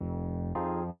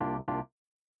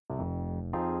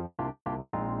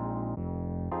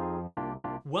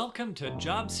Welcome to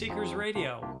Job Seekers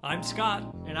Radio. I'm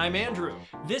Scott. And I'm Andrew.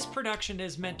 This production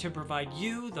is meant to provide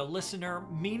you, the listener,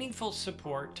 meaningful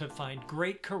support to find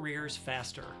great careers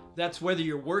faster. That's whether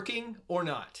you're working or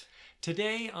not.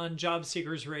 Today on Job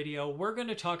Seekers Radio, we're going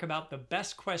to talk about the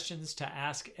best questions to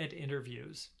ask at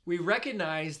interviews. We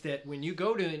recognize that when you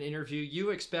go to an interview, you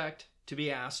expect to be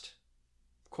asked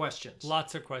questions.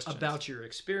 Lots of questions. About your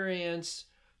experience,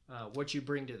 what you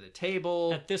bring to the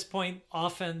table. At this point,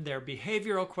 often they're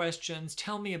behavioral questions.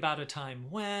 Tell me about a time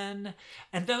when.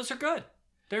 And those are good.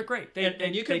 They're great.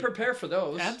 And you can prepare for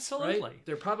those. Absolutely. Right?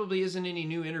 There probably isn't any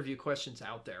new interview questions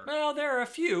out there. Well, there are a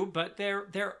few, but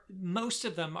most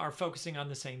of them are focusing on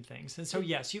the same things. And so,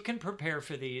 yes, you can prepare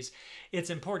for these. It's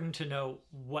important to know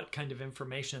what kind of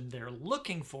information they're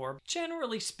looking for.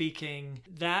 Generally speaking,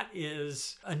 that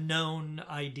is a known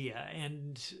idea.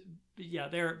 And yeah,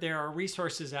 there are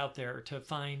resources out there to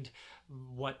find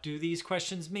what do these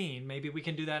questions mean. Maybe we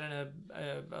can do that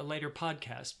in a later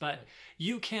podcast, but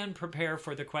you can prepare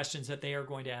for the questions that they are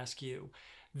going to ask you.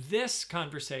 This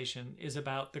conversation is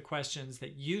about the questions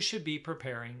that you should be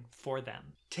preparing for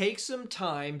them. Take some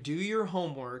time, do your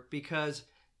homework, because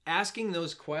asking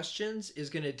those questions is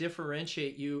going to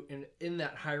differentiate you in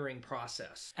that hiring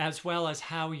process. As well as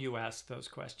how you ask those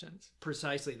questions.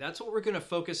 Precisely. That's what we're going to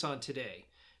focus on today.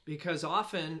 Because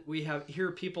often we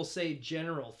hear people say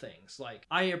general things like,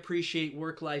 I appreciate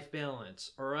work-life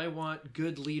balance, or I want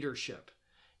good leadership.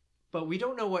 But we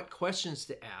don't know what questions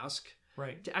to ask,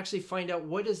 right? To actually find out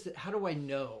how do I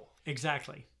know?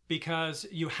 Exactly. Because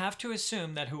you have to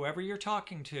assume that whoever you're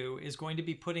talking to is going to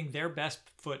be putting their best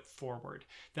foot forward.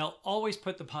 They'll always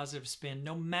put the positive spin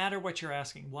no matter what you're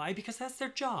asking. Why? Because that's their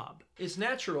job. It's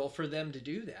natural for them to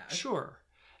do that. Sure.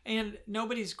 And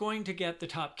nobody's going to get the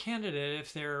top candidate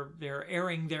if they're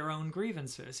airing their own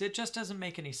grievances. It just doesn't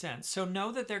make any sense. So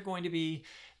know that they're going to be,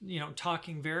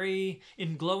 talking very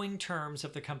in glowing terms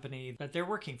of the company that they're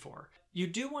working for. You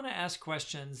do want to ask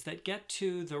questions that get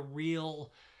to the real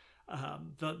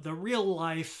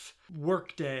life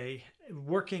workday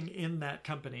working in that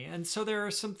company. And so there are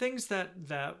some things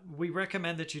that we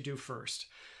recommend that you do first.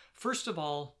 First of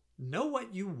all, know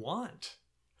what you want.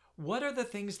 What are the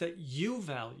things that you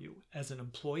value as an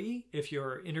employee? If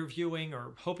you're interviewing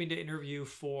or hoping to interview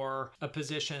for a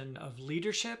position of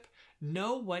leadership,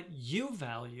 know what you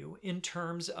value in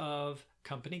terms of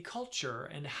company culture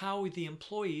and how the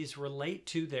employees relate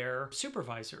to their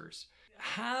supervisors.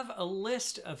 Have a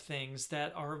list of things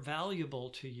that are valuable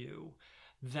to you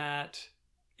that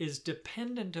is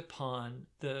dependent upon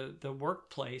the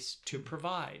workplace to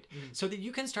provide, so that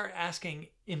you can start asking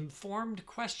informed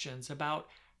questions about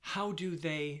how do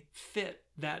they fit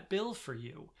that bill for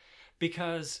you?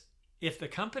 Because if the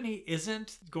company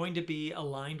isn't going to be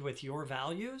aligned with your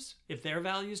values, if their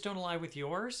values don't align with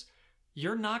yours,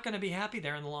 you're not going to be happy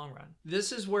there in the long run.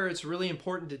 This is where it's really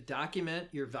important to document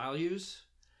your values.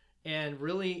 And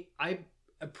really, I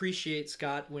appreciate,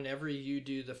 Scott, whenever you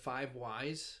do the 5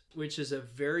 whys, which is a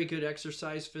very good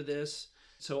exercise for this.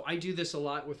 So I do this a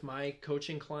lot with my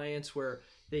coaching clients where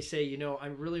they say, I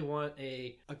really want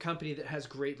a company that has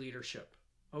great leadership.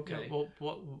 Okay. Yeah,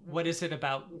 well, what is it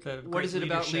about the What is it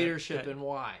about leadership that, and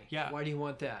why? Yeah. Why do you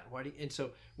want that? And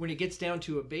so when it gets down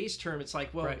to a base term, it's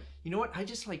like, well, right. You know what? I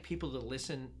just like people to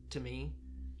listen to me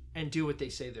and do what they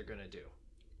say they're going to do.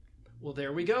 Well,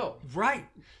 there we go. Right.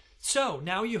 So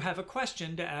now you have a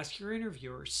question to ask your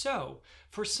interviewer. So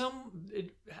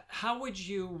how would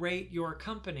you rate your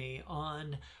company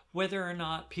on whether or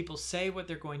not people say what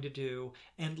they're going to do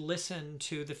and listen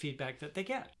to the feedback that they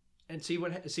get? And see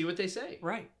what they say.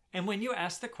 Right. And when you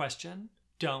ask the question,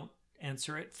 don't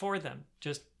answer it for them.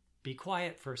 Just be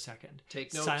quiet for a second.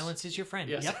 Take notes. Silence is your friend.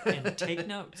 Yes. Yep. And take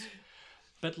notes.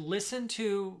 But listen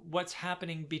to what's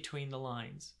happening between the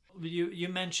lines. You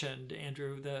mentioned,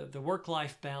 Andrew, the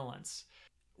work-life balance.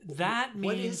 That means,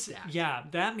 what is that? Yeah,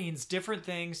 that means different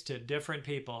things to different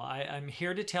people. I'm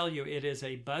here to tell you it is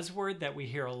a buzzword that we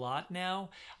hear a lot now.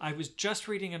 I was just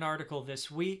reading an article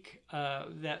this week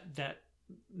that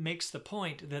makes the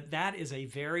point that is a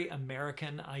very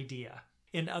American idea.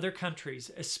 In other countries,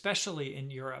 especially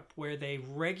in Europe, where they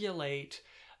regulate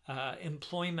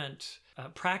employment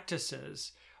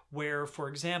practices, where, for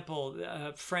example,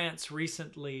 France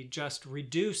recently just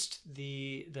reduced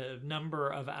the number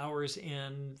of hours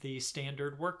in the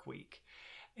standard work week.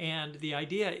 And the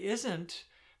idea isn't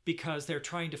because they're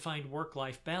trying to find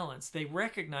work-life balance. They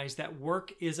recognize that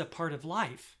work is a part of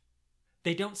life.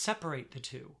 They don't separate the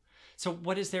two. So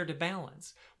what is there to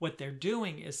balance? What they're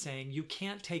doing is saying you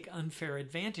can't take unfair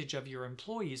advantage of your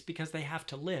employees because they have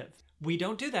to live. We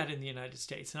don't do that in the United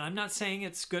States. And I'm not saying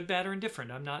it's good, bad, or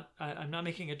indifferent. I'm not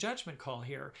making a judgment call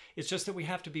here. It's just that we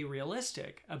have to be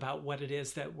realistic about what it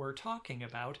is that we're talking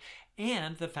about,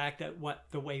 and the fact that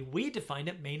the way we define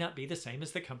it may not be the same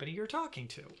as the company you're talking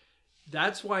to.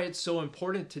 That's why it's so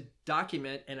important to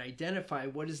document and identify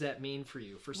what does that mean for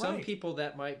you. For some people,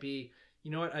 that might be, you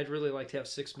know what, I'd really like to have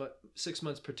 6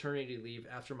 months paternity leave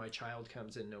after my child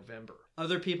comes in November.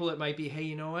 Other people, it might be, hey,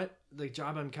 you know what, the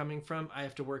job I'm coming from, I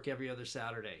have to work every other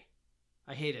Saturday.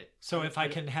 I hate it. So if I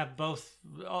can have both,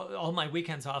 all my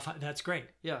weekends off, that's great.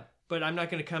 Yeah. But I'm not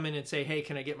going to come in and say, hey,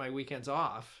 can I get my weekends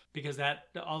off? Because that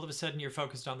all of a sudden you're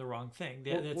focused on the wrong thing.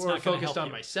 It's not focused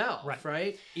on myself,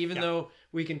 right? Even though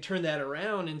we can turn that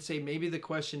around and say maybe the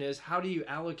question is, how do you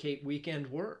allocate weekend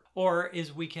work? Or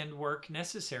is weekend work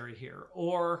necessary here?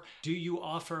 Or do you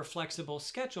offer flexible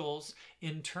schedules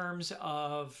in terms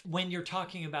of when you're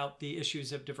talking about the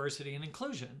issues of diversity and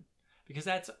inclusion? Because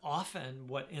that's often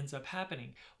what ends up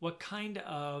happening. What kind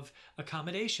of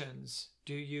accommodations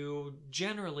do you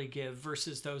generally give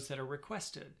versus those that are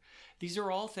requested? These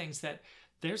are all things that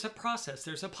there's a process,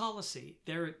 there's a policy.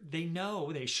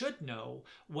 They should know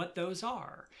what those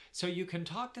are. So you can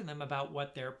talk to them about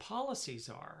what their policies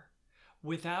are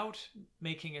without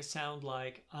making it sound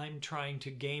like I'm trying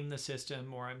to game the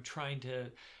system or I'm trying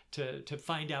to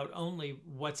find out only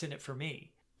what's in it for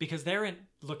me. Because they're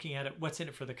looking at it, what's in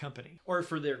it for the company. Or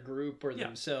for their group or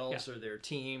themselves or their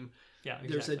team. Yeah, exactly.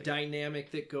 There's a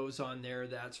dynamic that goes on there,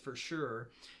 that's for sure.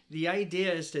 The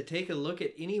idea is to take a look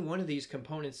at any one of these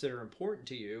components that are important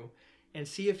to you and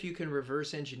see if you can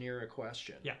reverse engineer a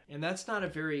question. Yeah. And that's not a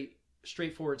very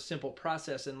straightforward, simple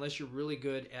process unless you're really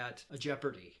good at a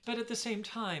Jeopardy. But at the same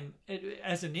time,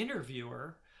 as an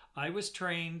interviewer, I was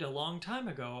trained a long time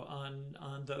ago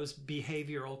on those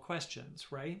behavioral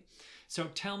questions, right? So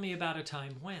tell me about a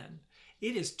time when.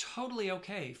 It is totally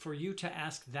okay for you to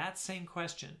ask that same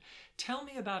question. Tell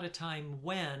me about a time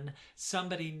when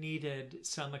somebody needed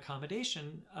some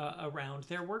accommodation around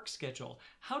their work schedule.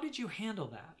 How did you handle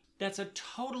that? That's a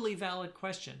totally valid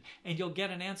question, and you'll get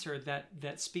an answer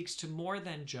that speaks to more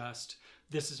than just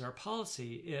this is our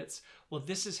policy. It's, well,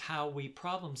 this is how we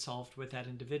problem solved with that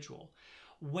individual.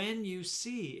 When you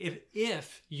see,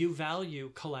 if you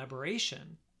value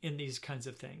collaboration in these kinds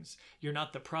of things, you're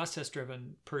not the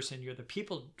process-driven person, you're the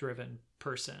people-driven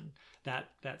person,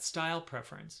 that style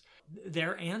preference,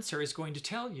 their answer is going to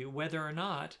tell you whether or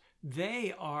not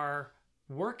they are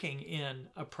working in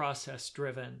a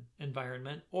process-driven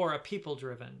environment or a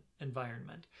people-driven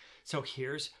environment. So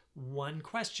here's one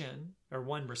question or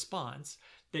one response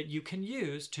that you can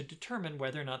use to determine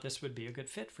whether or not this would be a good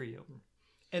fit for you.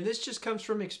 And this just comes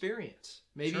from experience.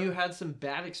 Maybe you had some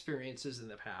bad experiences in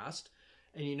the past,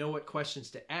 and you know what questions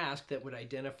to ask that would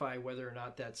identify whether or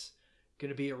not that's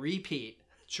going to be a repeat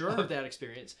of that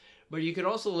experience. But you could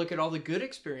also look at all the good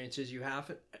experiences you have,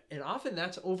 and often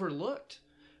that's overlooked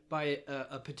by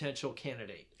a potential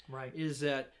candidate. Right. Is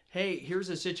that, hey, here's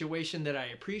a situation that I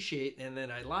appreciate and that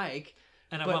I like.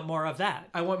 And I want more of that.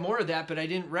 I want more of that, but I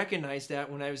didn't recognize that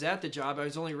when I was at the job. I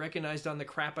was only recognized on the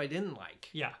crap I didn't like.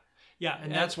 Yeah. Yeah.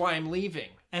 And that's why I'm leaving.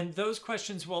 And those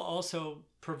questions will also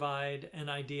provide an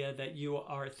idea that you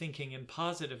are thinking in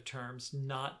positive terms,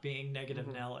 not being negative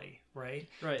Nelly, right?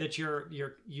 Right. that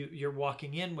you're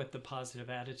walking in with the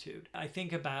positive attitude. I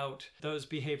think about those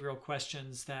behavioral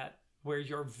questions where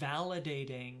you're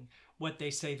validating what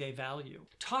they say they value.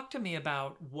 Talk to me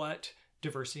about what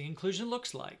diversity and inclusion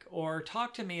looks like, or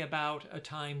talk to me about a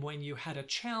time when you had a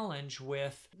challenge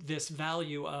with this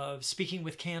value of speaking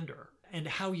with candor and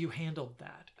how you handled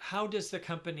that. How does the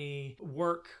company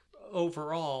work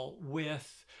overall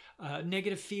with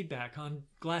negative feedback on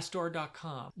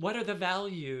Glassdoor.com? What are the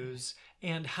values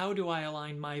and how do I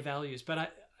align my values?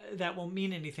 But that won't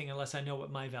mean anything unless I know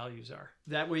what my values are.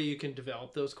 That way you can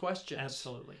develop those questions.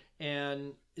 Absolutely.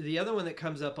 And the other one that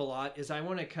comes up a lot is I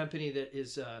want a company that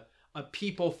is a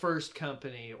people-first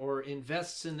company or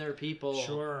invests in their people.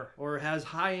 Sure. Or has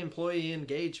high employee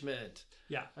engagement.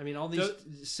 Yeah. I mean, all these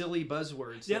silly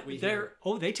buzzwords that we hear.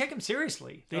 Oh, they take them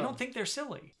seriously. They don't think they're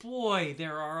silly. Boy,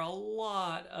 there are a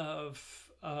lot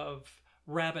of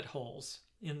rabbit holes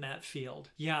in that field.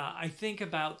 Yeah, I think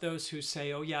about those who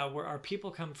say, oh yeah, our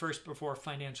people come first before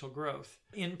financial growth.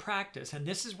 In practice, and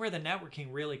this is where the networking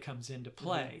really comes into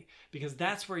play, because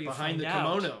that's where you find out.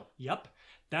 Behind the kimono. Yep.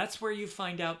 That's where you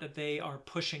find out that they are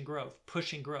pushing growth,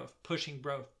 pushing growth, pushing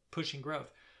growth, pushing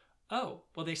growth. Oh,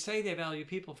 well, they say they value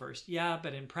people first. Yeah,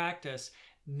 but in practice,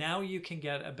 now you can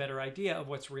get a better idea of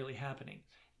what's really happening.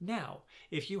 Now,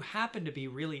 if you happen to be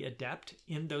really adept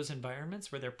in those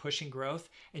environments where they're pushing growth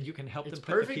and you can help them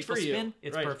put the people spin,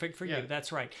 it's perfect for you.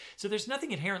 That's right. So there's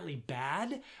nothing inherently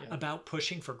bad about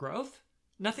pushing for growth.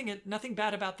 Nothing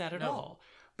bad about that at all.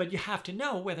 But you have to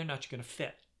know whether or not you're going to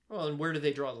fit. Well, and where do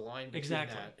they draw the line between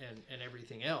that and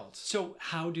everything else? So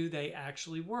how do they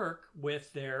actually work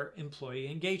with their employee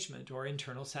engagement or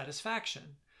internal satisfaction?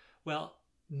 Well,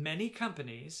 many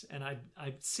companies, and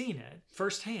I've seen it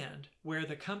firsthand, where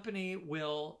the company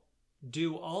will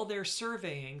do all their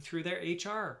surveying through their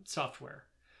HR software.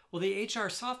 Well, the HR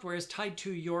software is tied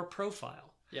to your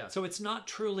profile. Yeah. So it's not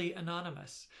truly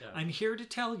anonymous. Yeah. I'm here to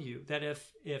tell you that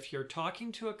if you're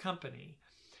talking to a company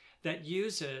that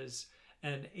uses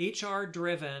an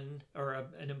HR-driven or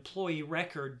an employee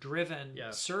record-driven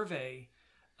survey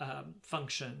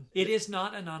function, it is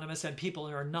not anonymous, and people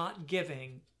are not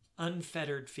giving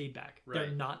unfettered feedback. Right.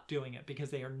 They're not doing it because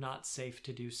they are not safe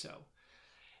to do so.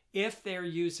 If they're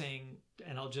using,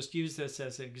 and I'll just use this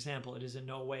as an example, it is in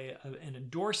no way an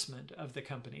endorsement of the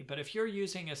company, but if you're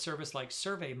using a service like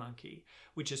SurveyMonkey,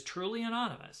 which is truly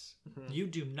anonymous, you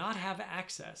do not have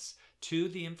access to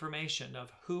the information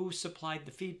of who supplied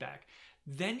the feedback,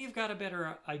 then you've got a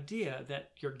better idea that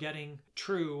you're getting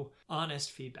true, honest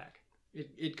feedback.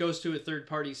 It goes to a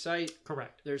third-party site.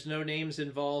 Correct. There's no names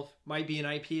involved. Might be an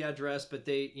IP address, but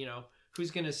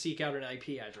who's going to seek out an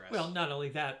IP address? Well, not only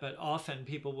that, but often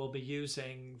people will be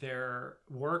using their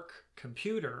work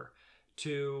computer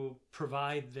to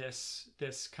provide this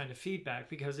kind of feedback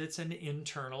because it's an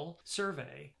internal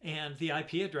survey. And the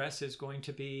IP address is going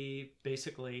to be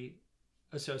basically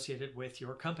associated with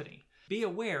your company. Be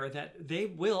aware that they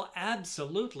will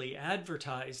absolutely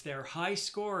advertise their high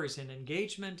scores in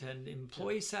engagement and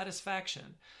employee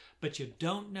satisfaction, but you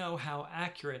don't know how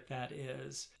accurate that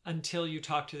is until you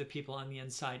talk to the people on the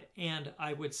inside. And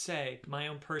I would say my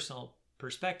own personal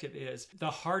perspective is the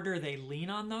harder they lean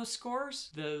on those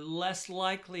scores, the less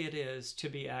likely it is to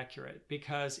be accurate.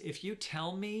 Because if you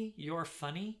tell me you're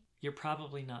funny, you're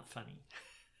probably not funny.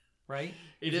 Right?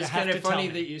 It is kind of funny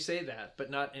that you say that, but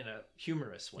not in a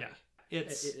humorous way. Yeah.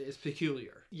 It's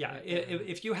peculiar. Yeah.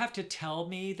 If you have to tell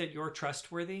me that you're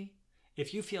trustworthy,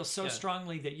 if you feel so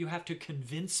strongly that you have to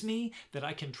convince me that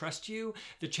I can trust you,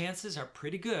 the chances are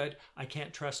pretty good I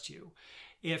can't trust you.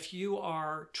 If you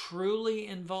are truly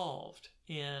involved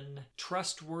in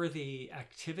trustworthy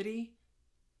activity,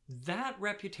 that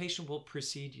reputation will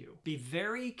precede you. Be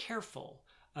very careful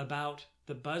about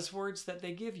the buzzwords that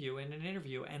they give you in an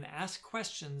interview and ask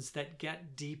questions that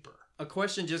get deeper. A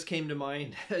question just came to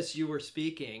mind as you were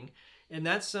speaking, and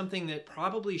that's something that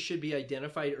probably should be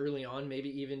identified early on,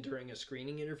 maybe even during a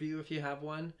screening interview if you have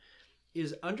one,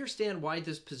 is understand why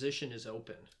this position is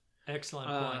open. Excellent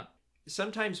point.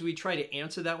 Sometimes we try to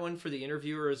answer that one for the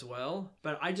interviewer as well,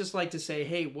 but I just like to say,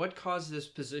 hey, what caused this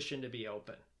position to be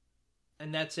open?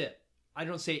 And that's it. I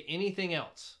don't say anything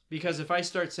else, because if I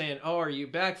start saying, "Oh, are you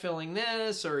backfilling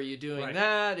this, or are you doing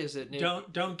that? Is it new?"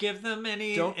 Don't give them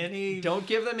any don't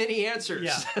give them any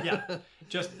answers. Yeah.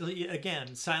 Just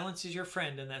again, silence is your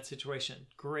friend in that situation.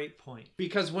 Great point.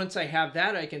 Because once I have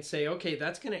that, I can say, "Okay,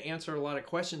 that's going to answer a lot of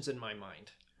questions in my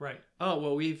mind." Right. Oh,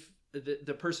 well,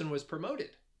 the person was promoted.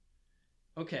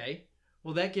 Okay.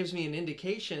 Well, that gives me an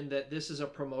indication that this is a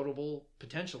promotable,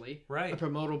 potentially, a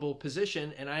promotable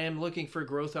position, and I am looking for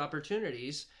growth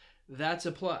opportunities. That's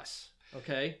a plus,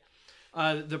 okay?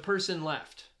 The person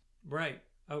left. Right.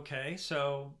 Okay.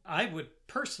 So I would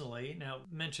personally, now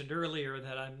mentioned earlier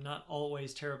that I'm not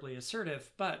always terribly assertive,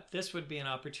 but this would be an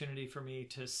opportunity for me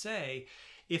to say,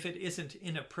 if it isn't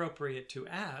inappropriate to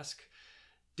ask,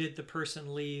 did the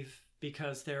person leave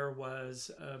because there was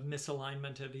a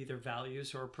misalignment of either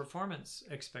values or performance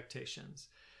expectations?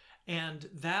 And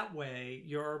that way,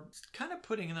 you're kind of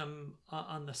putting them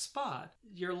on the spot.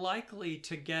 You're likely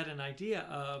to get an idea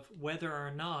of whether or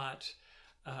not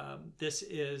this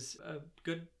is a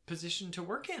good position to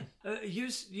work in.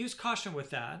 Use caution with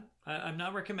that. I'm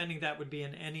not recommending that would be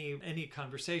in any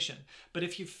conversation. But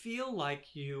if you feel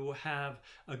like you have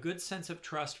a good sense of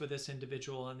trust with this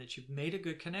individual and that you've made a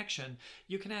good connection,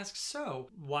 you can ask, so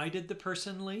why did the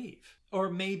person leave? Or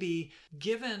maybe,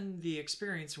 given the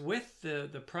experience with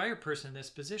the prior person in this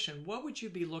position, what would you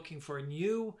be looking for a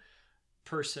new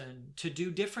person to do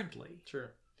differently?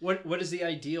 Sure. What does the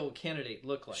ideal candidate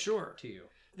look like to you?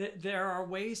 There are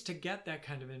ways to get that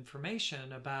kind of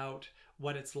information about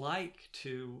what it's like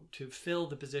to fill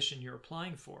the position you're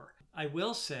applying for. I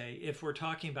will say, if we're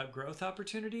talking about growth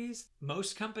opportunities,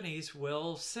 most companies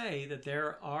will say that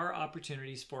there are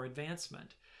opportunities for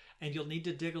advancement. And you'll need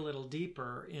to dig a little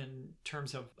deeper in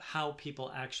terms of how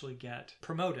people actually get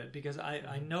promoted, because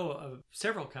I know of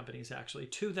several companies, actually,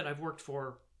 two that I've worked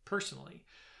for personally,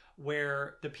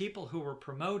 where the people who were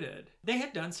promoted, they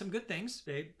had done some good things.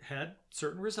 They had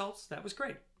certain results. That was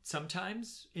great.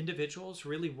 Sometimes individuals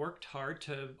really worked hard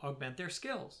to augment their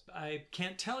skills. I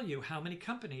can't tell you how many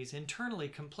companies internally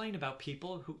complain about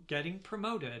people who getting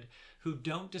promoted who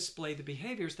don't display the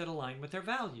behaviors that align with their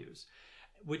values,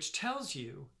 which tells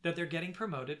you that they're getting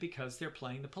promoted because they're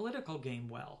playing the political game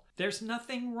well. There's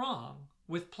nothing wrong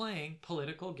with playing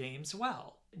political games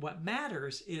well. What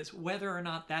matters is whether or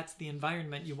not that's the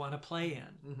environment you want to play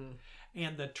in. Mm-hmm.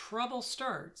 And the trouble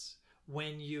starts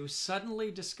when you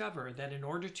suddenly discover that in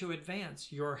order to advance,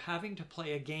 you're having to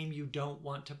play a game you don't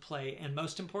want to play, and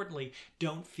most importantly,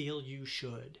 don't feel you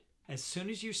should. As soon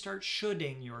as you start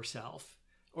shoulding yourself,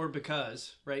 or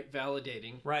because, right,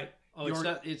 validating, right? Oh,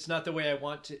 it's not the way I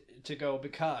want to go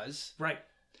because, right.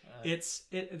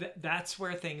 That's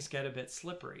where things get a bit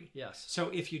slippery. Yes. So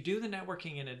if you do the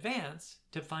networking in advance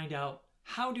to find out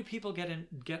how do people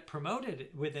get promoted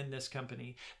within this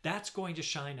company, that's going to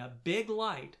shine a big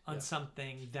light on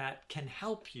something that can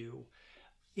help you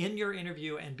in your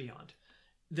interview and beyond.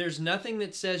 There's nothing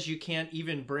that says you can't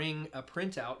even bring a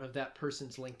printout of that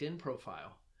person's LinkedIn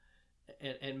profile.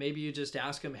 And maybe you just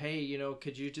ask them, hey,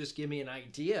 could you just give me an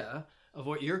idea of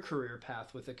what your career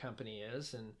path with the company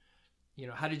is? And,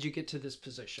 how did you get to this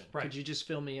position? Right. Could you just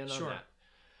fill me in Sure. on that?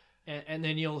 And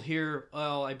then you'll hear,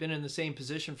 well, I've been in the same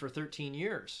position for 13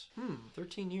 years.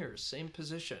 13 years, same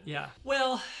position. Yeah.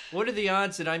 Well, what are the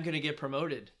odds that I'm going to get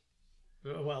promoted?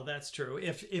 Well, that's true.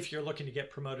 If you're looking to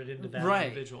get promoted into that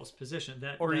individual's position,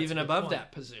 or even above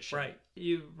that position. Right.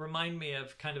 You remind me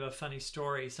of kind of a funny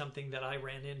story, something that I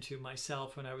ran into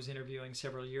myself when I was interviewing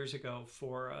several years ago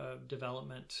for a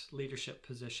development leadership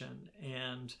position.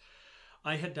 And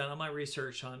I had done all my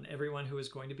research on everyone who was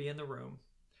going to be in the room,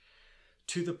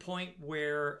 to the point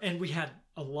where, and we had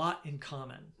a lot in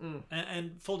common.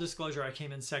 And full disclosure, I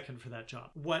came in second for that job.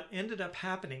 What ended up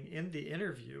happening in the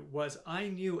interview was I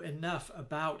knew enough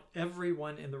about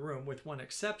everyone in the room, with one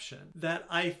exception, that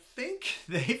I think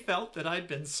they felt that I'd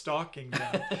been stalking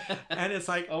them. And it's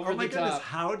like, oh my goodness,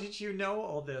 how did you know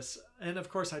all this? And of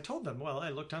course I told them, well,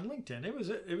 I looked on LinkedIn.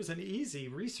 It was an easy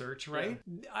research, right?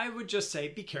 Yeah. I would just say,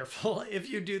 be careful if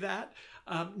you do that.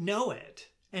 Know it.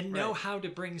 And know how to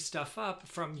bring stuff up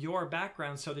from your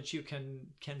background so that you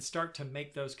can start to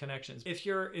make those connections. If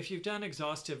you've done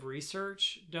exhaustive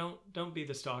research, don't be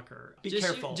the stalker. Be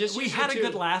careful. We had a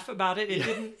good laugh about it.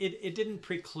 It didn't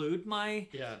preclude my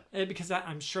because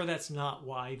I'm sure that's not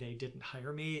why they didn't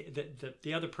hire me.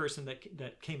 The other person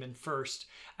that came in first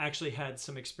actually had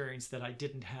some experience that I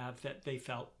didn't have that they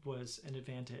felt was an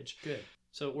advantage. Good.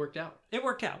 So it worked out. It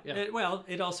worked out. Yeah.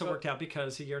 It also worked out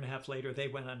because a year and a half later they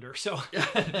went under. So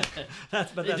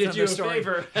that's did you a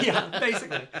favor. Yeah,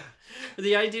 basically.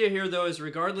 The idea here, though, is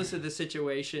regardless of the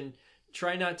situation,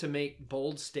 try not to make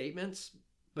bold statements,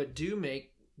 but do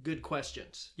make good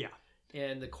questions. Yeah.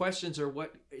 And the questions are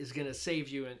what is going to save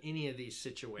you in any of these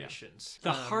situations.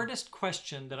 Yeah. The hardest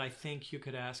question that I think you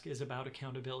could ask is about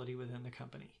accountability within the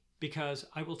company. Because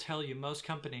I will tell you, most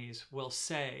companies will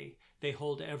say they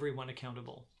hold everyone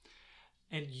accountable.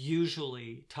 And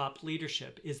usually top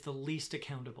leadership is the least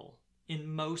accountable in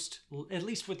most, at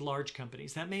least with large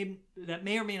companies. That may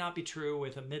or may not be true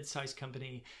with a mid-sized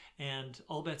company, and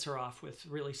all bets are off with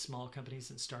really small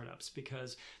companies and startups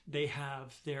because they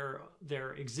have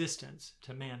their existence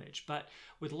to manage. But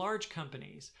with large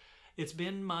companies, it's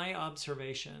been my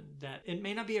observation that it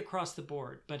may not be across the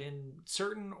board, but in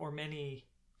certain or many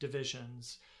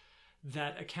divisions,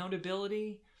 that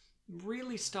accountability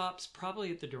really stops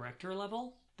probably at the director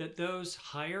level, that those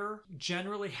higher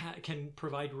generally can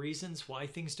provide reasons why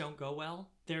things don't go well.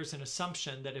 There's an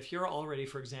assumption that if you're already,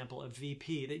 for example, a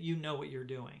VP, that you know what you're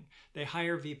doing. They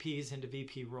hire VPs into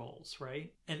VP roles,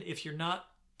 right? And if you're not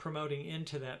promoting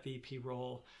into that VP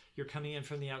role, you're coming in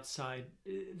from the outside,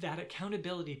 that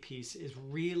accountability piece is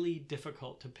really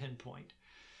difficult to pinpoint.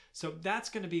 So that's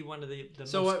going to be one of the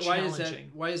most challenging.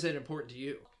 Why is that important to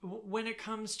you? When it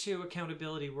comes to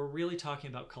accountability, we're really talking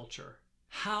about culture.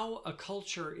 How a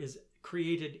culture is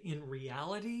created in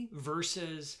reality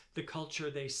versus the culture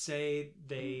they say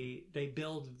they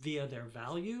build via their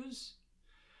values.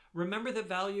 Remember that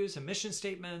values and mission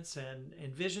statements and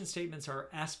vision statements are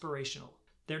aspirational.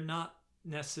 They're not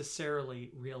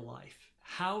necessarily real life.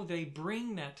 How they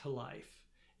bring that to life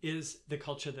is the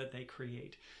culture that they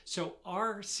create. So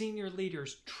are senior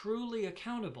leaders truly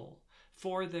accountable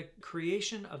for the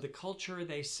creation of the culture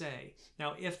they say?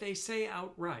 Now, if they say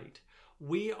outright,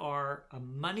 We are a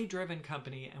money-driven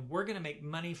company and we're going to make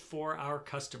money for our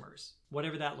customers,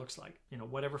 whatever that looks like,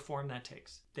 whatever form that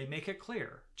takes. They make it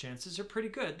clear. Chances are pretty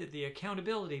good that the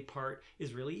accountability part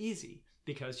is really easy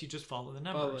because you just follow the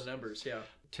numbers. Follow the numbers, yeah.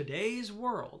 Today's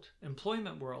world,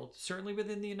 employment world, certainly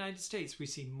within the United States, we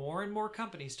see more and more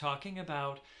companies talking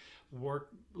about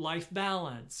work-life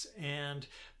balance and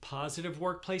positive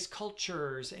workplace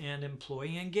cultures and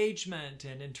employee engagement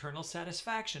and internal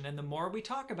satisfaction. And the more we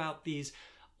talk about these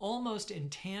almost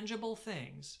intangible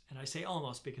things, and I say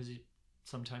almost because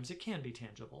sometimes it can be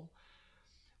tangible,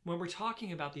 when we're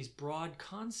talking about these broad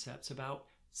concepts about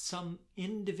some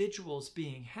individuals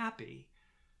being happy,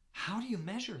 how do you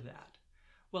measure that?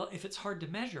 Well, if it's hard to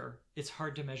measure, it's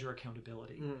hard to measure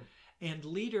accountability. And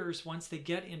leaders, once they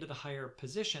get into the higher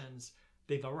positions,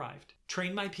 they've arrived.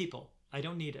 Train my people. I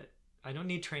don't need it. I don't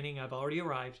need training. I've already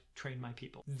arrived. Train my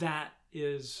people. That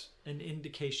is an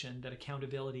indication that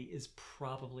accountability is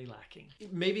probably lacking.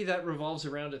 Maybe that revolves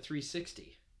around a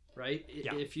 360, right?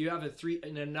 Yeah. If you have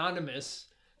an anonymous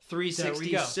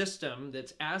 360 system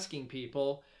that's asking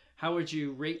people, how would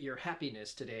you rate your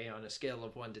happiness today on a scale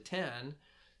of 1 to 10?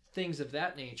 Things of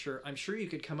that nature, I'm sure you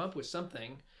could come up with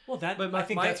something. Well, I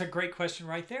think that's a great question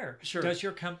right there. Sure. Does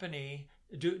your company,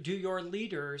 do your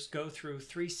leaders go through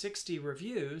 360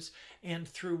 reviews, and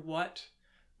through what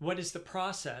is the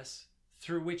process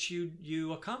through which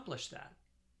you accomplish that?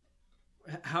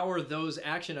 How are those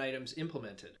action items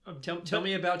implemented? Tell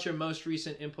me about your most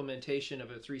recent implementation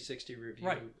of a 360 review.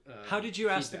 Right. How did you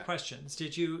ask the questions?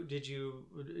 Did you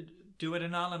do it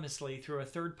anonymously through a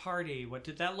third party? What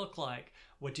did that look like?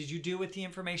 What did you do with the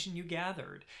information you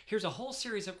gathered? Here's a whole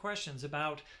series of questions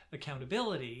about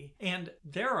accountability. And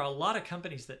there are a lot of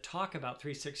companies that talk about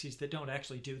 360s that don't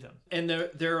actually do them. And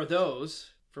there are those,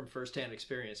 from firsthand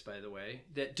experience, by the way,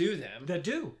 that do them. That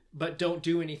do. But don't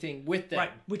do anything with them.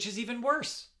 Right, which is even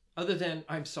worse. Other than,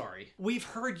 I'm sorry. We've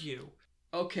heard you.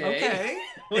 Okay.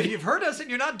 If you've heard us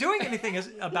and you're not doing anything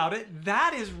about it,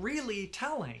 that is really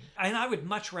telling. And I would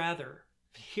much rather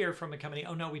hear from a company,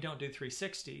 oh no, we don't do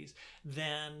 360s,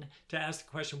 than to ask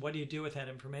the question, what do you do with that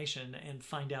information, and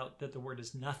find out that the word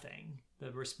is nothing.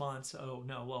 The response, oh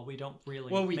no, well, we don't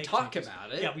really. Well, we talk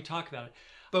about it. Yeah, we talk about it.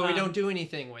 But we don't do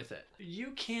anything with it.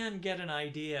 You can get an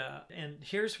idea, and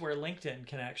here's where LinkedIn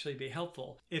can actually be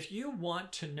helpful. If you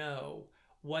want to know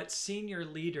what senior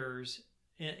leaders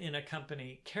in a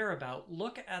company care about,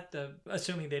 look at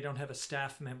assuming they don't have a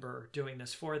staff member doing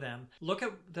this for them, look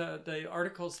at the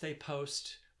articles they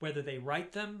post, whether they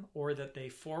write them or that they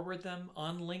forward them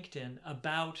on LinkedIn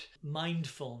about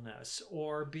mindfulness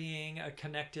or being a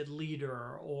connected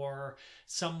leader or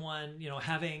someone,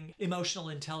 having emotional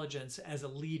intelligence as a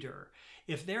leader.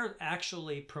 If they're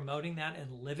actually promoting that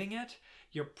and living it,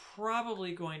 you're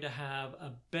probably going to have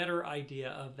a better idea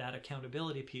of that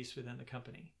accountability piece within the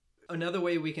company. Another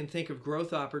way we can think of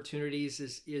growth opportunities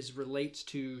is relates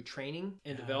to training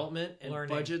and development and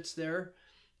learning. Budgets there.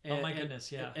 And, oh my goodness,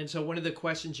 yeah. And so one of the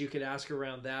questions you could ask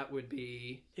around that would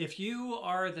be, if you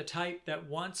are the type that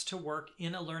wants to work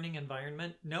in a learning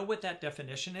environment, know what that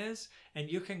definition is, and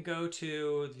you can go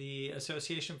to the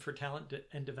Association for Talent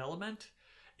and Development,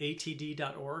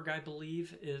 atd.org, I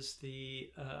believe, is the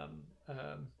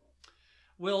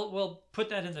we'll put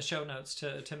that in the show notes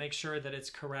to make sure that it's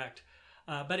correct.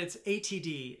 But it's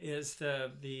ATD is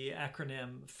the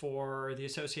acronym for the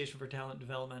Association for Talent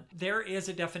Development. There is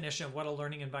a definition of what a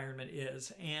learning environment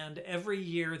is, and every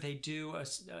year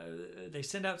they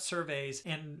send out surveys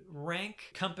and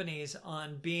rank companies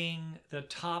on being the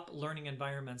top learning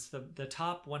environments, the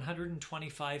top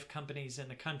 125 companies in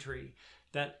the country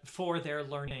that for their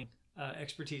learning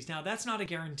expertise. Now, that's not a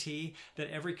guarantee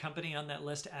that every company on that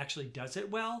list actually does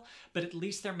it well, but at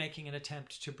least they're making an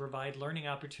attempt to provide learning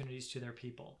opportunities to their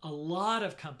people. A lot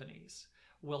of companies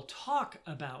will talk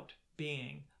about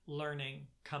being learning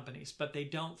companies, but they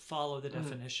don't follow the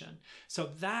definition. So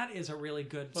that is a really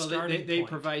good starting point. They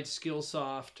provide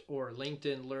Skillsoft or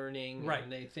LinkedIn Learning, right,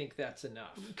 and they think that's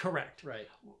enough. Correct. Right.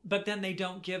 But then they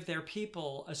don't give their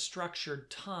people a structured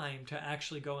time to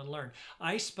actually go and learn.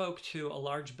 I spoke to a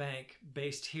large bank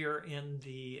based here in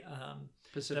the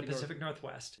Pacific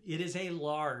Northwest. It is a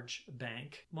large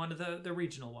bank, one of the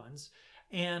regional ones.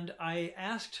 And I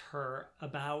asked her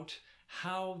about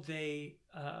how they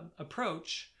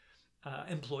approach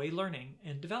employee learning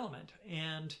and development,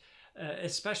 and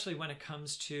especially when it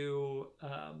comes to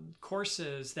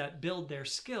courses that build their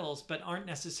skills but aren't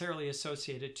necessarily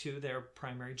associated to their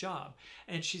primary job.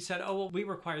 And she said, oh, well, we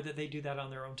require that they do that on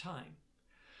their own time.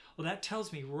 Well, that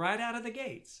tells me right out of the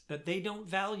gates that they don't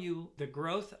value the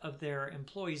growth of their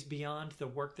employees beyond the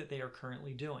work that they are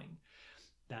currently doing.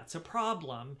 That's a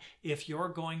problem if you're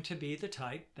going to be the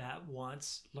type that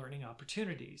wants learning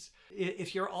opportunities.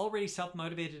 If you're already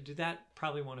self-motivated to do that,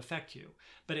 probably won't affect you.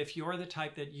 But if you're the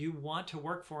type that you want to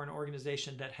work for an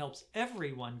organization that helps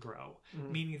everyone grow,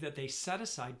 meaning that they set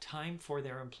aside time for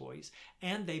their employees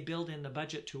and they build in the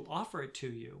budget to offer it to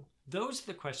you, those are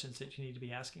the questions that you need to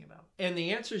be asking about. And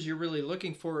the answers you're really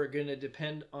looking for are going to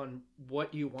depend on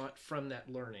what you want from that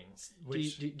learning.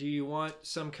 Do you want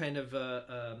some kind of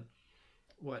a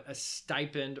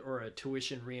stipend or a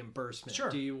tuition reimbursement? Sure.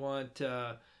 Do you want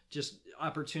just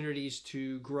opportunities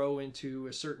to grow into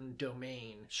a certain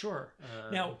domain? Sure.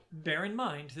 Now, bear in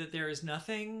mind that there is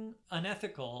nothing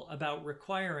unethical about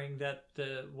requiring that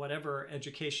the whatever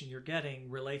education you're getting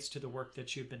relates to the work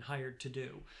that you've been hired to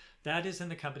do. That is in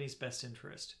the company's best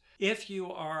interest. If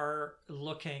you are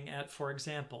looking at, for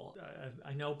example,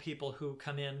 I know people who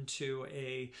come into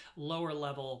a lower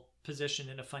level position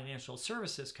in a financial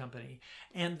services company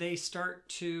and they start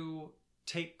to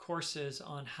take courses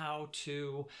on how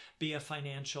to be a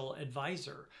financial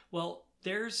advisor. Well,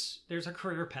 there's a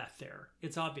career path there.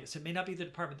 It's obvious. It may not be the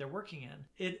department they're working in.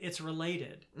 It's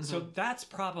related. So that's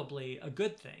probably a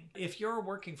good thing. If you're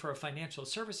working for a financial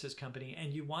services company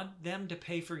and you want them to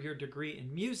pay for your degree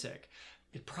in music,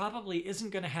 it probably isn't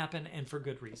going to happen, and for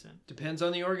good reason. Depends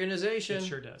on the organization. It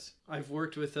sure does. I've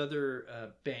worked with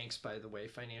other banks, by the way,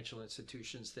 financial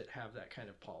institutions that have that kind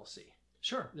of policy.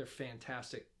 Sure. They're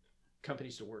fantastic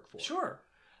companies to work for. Sure.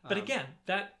 But again,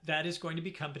 that is going to be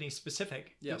company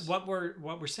specific. Yes. What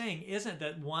we're saying isn't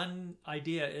that one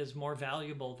idea is more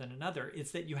valuable than another. It's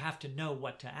that you have to know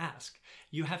what to ask.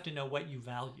 You have to know what you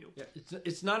value. Yeah,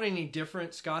 it's not any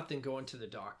different, Scott, than going to the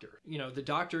doctor. You know, the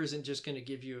doctor isn't just going to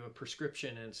give you a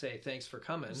prescription and say, thanks for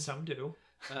coming. Some do.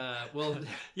 Well,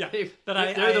 yeah,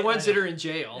 but they're the ones that are in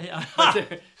jail. Yeah.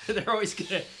 But they're always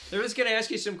gonna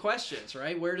ask you some questions,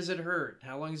 right? Where does it hurt?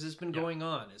 How long has this been going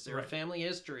on? Is there a family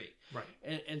history? Right.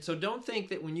 And so don't think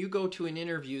that when you go to an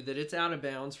interview that it's out of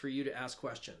bounds for you to ask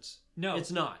questions. No,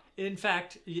 it's not. In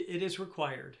fact, it is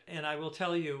required. And I will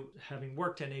tell you, having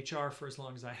worked in HR for as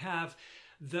long as I have,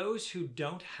 those who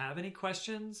don't have any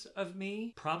questions of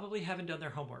me probably haven't done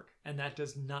their homework, and that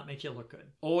does not make you look good.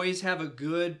 Always have a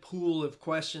good pool of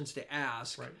questions to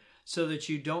ask, right, so that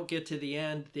you don't get to the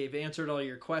end, they've answered all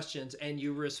your questions, and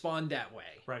you respond that way.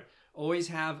 Right. Always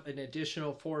have an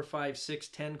additional 4, 5, 6,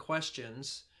 10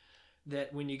 questions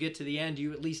that when you get to the end,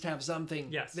 you at least have something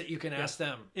that you can ask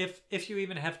them. If you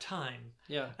even have time.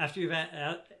 Yeah. After you've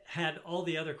had all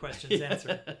the other questions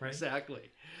answered. Right?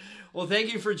 Exactly. Well,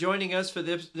 thank you for joining us for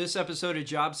this episode of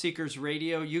Job Seekers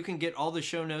Radio. You can get all the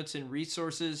show notes and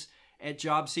resources at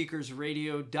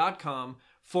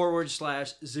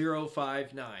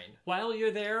jobseekersradio.com/059. While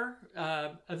you're there,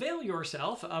 avail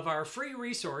yourself of our free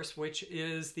resource, which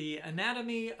is the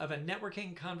Anatomy of a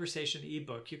Networking Conversation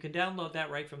ebook. You can download that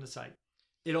right from the site.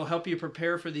 It'll help you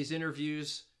prepare for these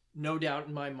interviews, no doubt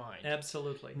in my mind.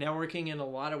 Absolutely. Networking in a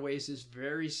lot of ways is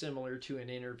very similar to an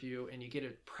interview, and you get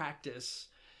to practice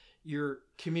your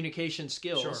communication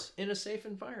skills in a safe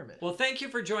environment. Well, thank you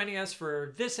for joining us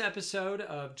for this episode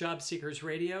of Job Seekers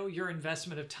Radio. Your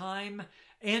investment of time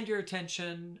and your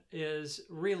attention is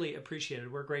really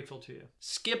appreciated. We're grateful to you.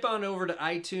 Skip on over to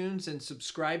iTunes and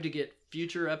subscribe to get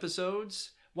future episodes.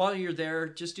 While you're there,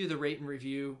 just do the rate and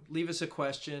review. Leave us a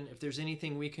question. If there's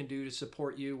anything we can do to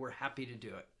support you, we're happy to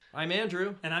do it. I'm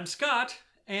Andrew. And I'm Scott.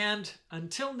 And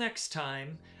until next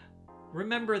time,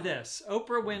 remember this.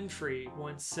 Oprah Winfrey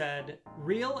once said,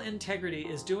 "Real integrity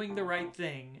is doing the right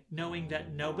thing, knowing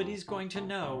that nobody's going to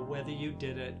know whether you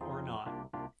did it or not."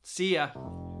 See ya.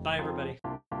 Bye, everybody.